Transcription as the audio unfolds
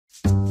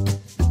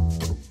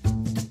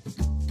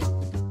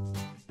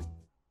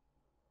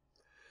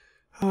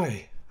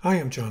Hi, I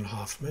am John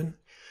Hoffman.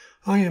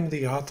 I am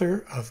the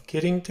author of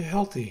Getting to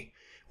Healthy,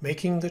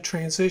 Making the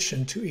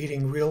Transition to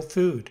Eating Real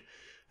Food,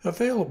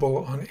 available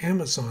on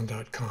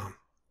Amazon.com.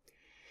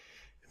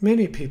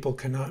 Many people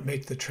cannot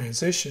make the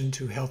transition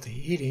to healthy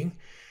eating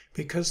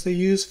because they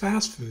use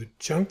fast food,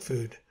 junk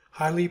food,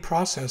 highly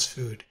processed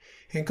food,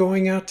 and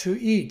going out to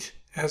eat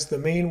as the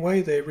main way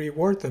they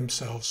reward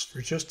themselves for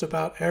just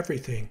about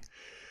everything,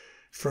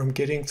 from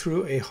getting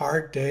through a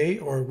hard day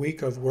or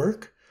week of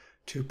work,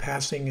 to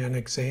passing an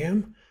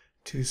exam,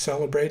 to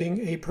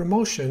celebrating a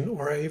promotion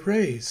or a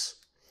raise.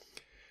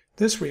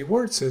 This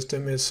reward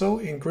system is so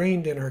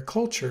ingrained in our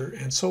culture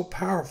and so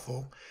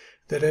powerful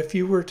that if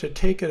you were to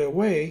take it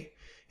away,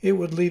 it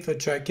would leave a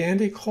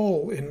gigantic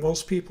hole in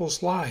most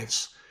people's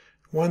lives,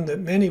 one that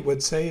many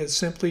would say is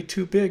simply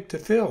too big to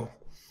fill,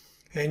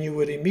 and you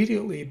would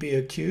immediately be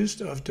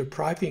accused of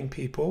depriving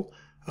people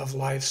of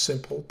life's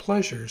simple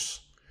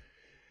pleasures.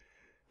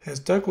 As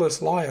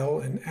Douglas Lyle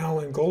and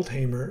Alan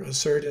Goldhamer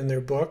assert in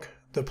their book,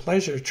 The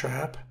Pleasure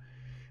Trap,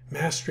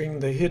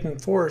 Mastering the Hidden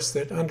Force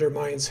That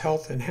Undermines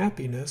Health and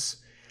Happiness,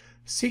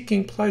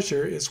 seeking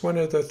pleasure is one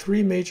of the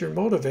three major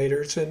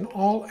motivators in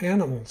all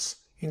animals,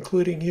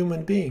 including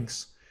human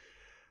beings.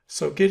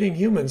 So getting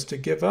humans to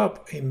give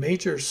up a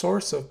major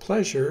source of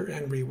pleasure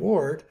and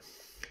reward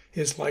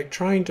is like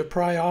trying to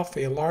pry off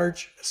a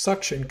large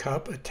suction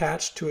cup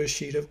attached to a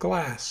sheet of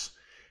glass.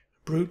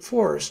 Brute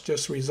force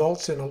just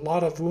results in a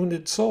lot of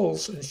wounded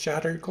souls and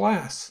shattered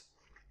glass.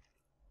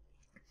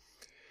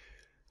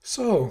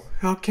 So,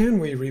 how can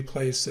we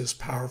replace this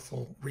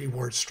powerful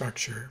reward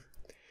structure?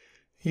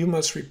 You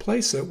must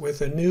replace it with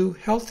a new,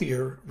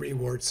 healthier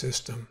reward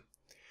system.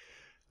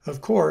 Of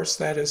course,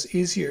 that is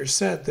easier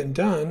said than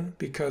done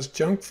because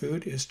junk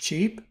food is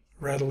cheap,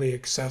 readily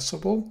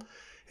accessible,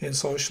 and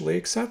socially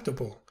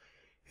acceptable,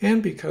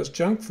 and because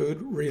junk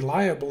food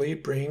reliably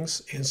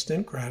brings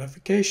instant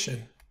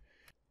gratification.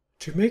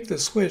 To make the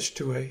switch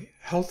to a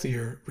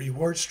healthier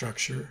reward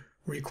structure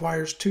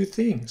requires two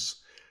things.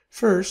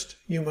 First,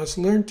 you must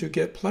learn to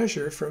get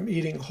pleasure from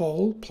eating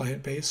whole,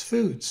 plant-based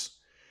foods.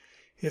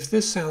 If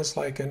this sounds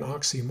like an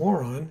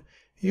oxymoron,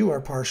 you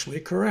are partially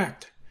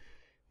correct.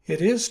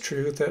 It is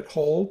true that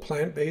whole,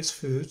 plant-based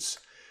foods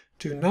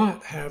do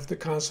not have the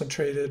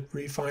concentrated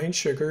refined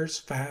sugars,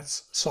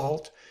 fats,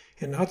 salt,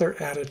 and other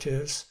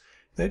additives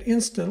that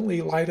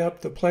instantly light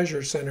up the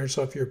pleasure centers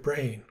of your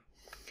brain.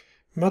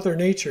 Mother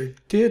Nature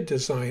did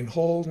design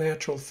whole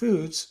natural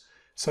foods,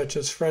 such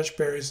as fresh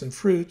berries and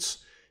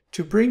fruits,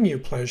 to bring you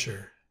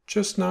pleasure,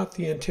 just not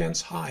the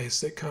intense highs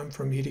that come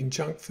from eating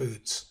junk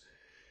foods.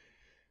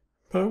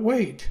 But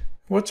wait,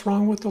 what's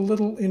wrong with a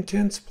little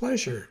intense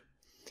pleasure?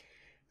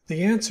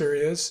 The answer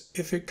is,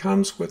 if it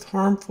comes with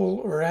harmful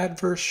or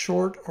adverse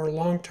short or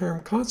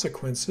long-term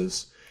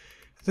consequences,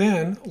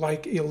 then,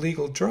 like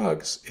illegal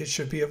drugs, it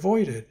should be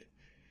avoided.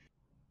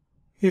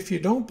 If you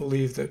don't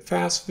believe that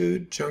fast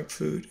food, junk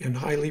food, and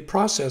highly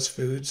processed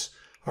foods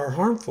are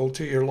harmful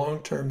to your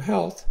long-term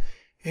health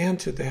and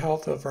to the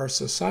health of our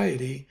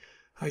society,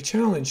 I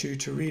challenge you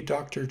to read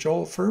Dr.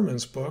 Joel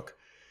Fuhrman's book,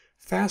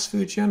 Fast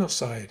Food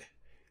Genocide: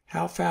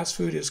 How Fast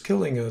Food is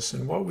Killing Us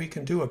and What We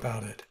Can Do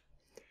About It.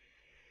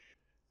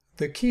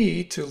 The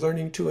key to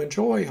learning to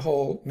enjoy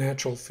whole,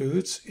 natural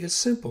foods is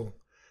simple.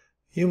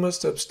 You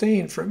must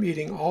abstain from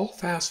eating all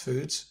fast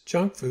foods,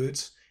 junk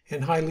foods,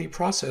 and highly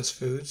processed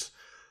foods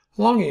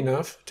long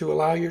enough to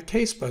allow your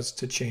taste buds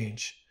to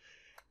change.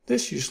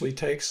 This usually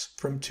takes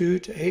from 2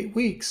 to 8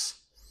 weeks.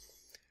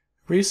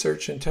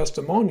 Research and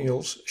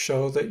testimonials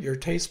show that your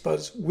taste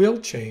buds will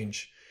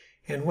change,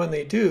 and when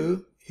they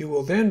do, you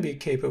will then be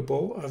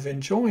capable of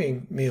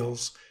enjoying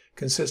meals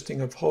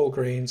consisting of whole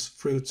grains,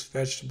 fruits,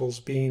 vegetables,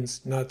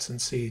 beans, nuts,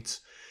 and seeds,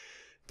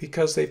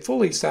 because they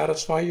fully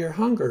satisfy your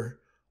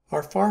hunger,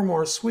 are far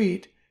more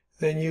sweet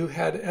than you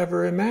had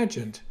ever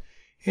imagined,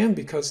 and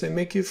because they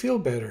make you feel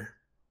better.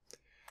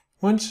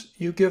 Once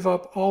you give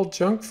up all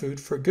junk food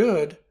for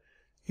good,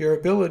 your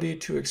ability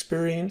to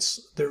experience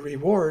the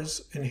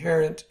rewards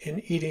inherent in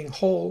eating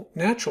whole,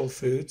 natural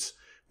foods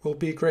will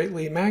be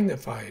greatly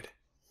magnified.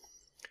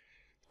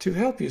 To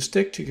help you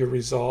stick to your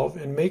resolve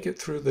and make it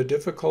through the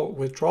difficult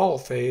withdrawal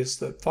phase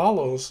that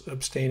follows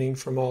abstaining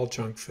from all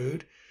junk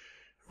food,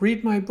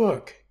 read my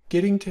book,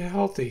 Getting to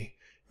Healthy,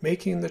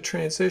 Making the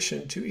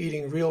Transition to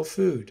Eating Real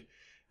Food,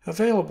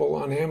 available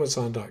on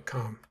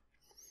Amazon.com.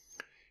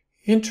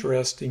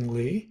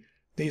 Interestingly,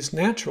 these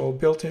natural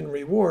built-in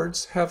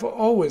rewards have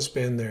always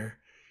been there,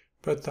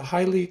 but the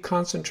highly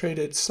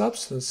concentrated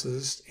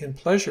substances in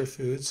pleasure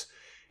foods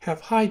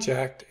have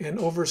hijacked and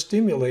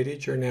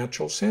overstimulated your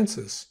natural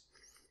senses.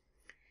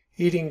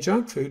 Eating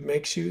junk food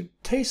makes you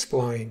taste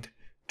blind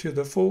to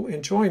the full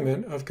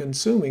enjoyment of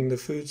consuming the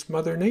foods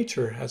Mother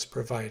Nature has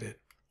provided.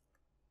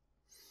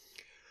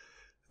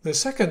 The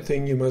second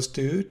thing you must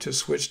do to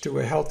switch to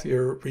a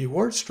healthier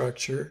reward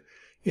structure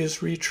is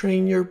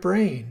retrain your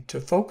brain to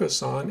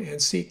focus on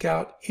and seek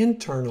out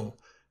internal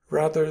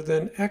rather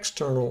than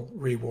external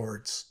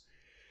rewards.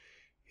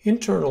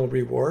 Internal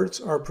rewards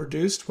are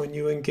produced when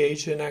you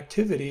engage in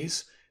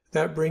activities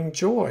that bring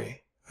joy,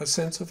 a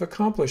sense of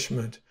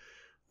accomplishment,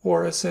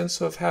 or a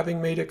sense of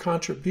having made a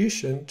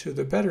contribution to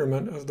the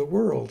betterment of the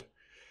world,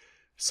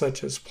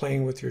 such as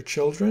playing with your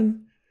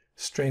children,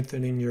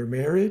 strengthening your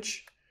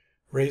marriage,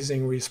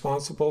 raising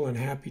responsible and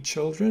happy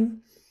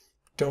children,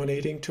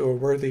 donating to a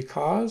worthy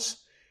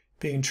cause,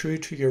 being true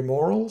to your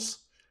morals,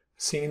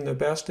 seeing the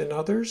best in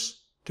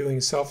others,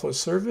 doing selfless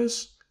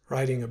service,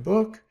 writing a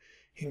book,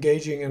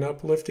 engaging in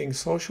uplifting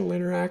social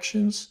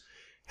interactions,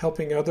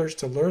 helping others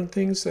to learn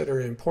things that are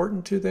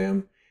important to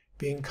them,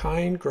 being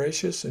kind,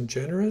 gracious, and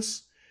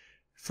generous,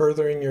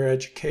 furthering your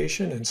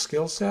education and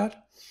skill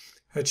set,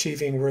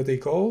 achieving worthy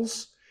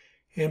goals,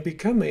 and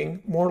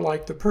becoming more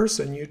like the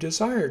person you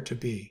desire to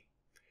be.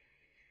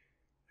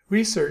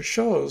 Research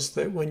shows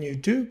that when you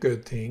do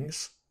good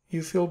things,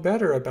 you feel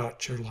better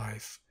about your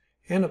life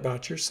and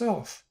about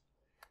yourself.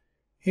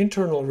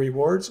 Internal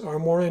rewards are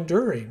more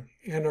enduring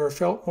and are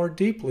felt more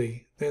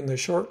deeply than the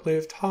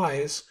short-lived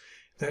highs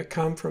that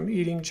come from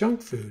eating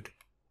junk food.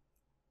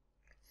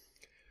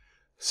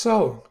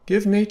 So,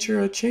 give nature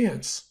a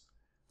chance.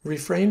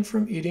 Refrain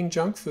from eating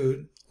junk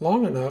food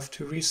long enough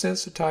to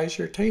resensitize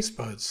your taste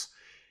buds,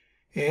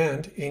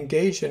 and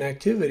engage in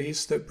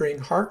activities that bring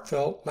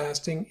heartfelt,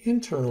 lasting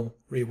internal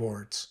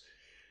rewards.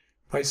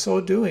 By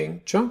so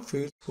doing, junk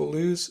food will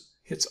lose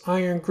its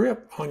iron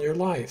grip on your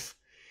life,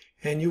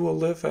 and you will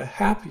live a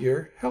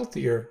happier,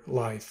 healthier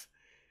life.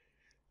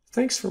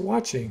 Thanks for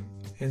watching,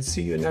 and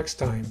see you next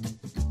time.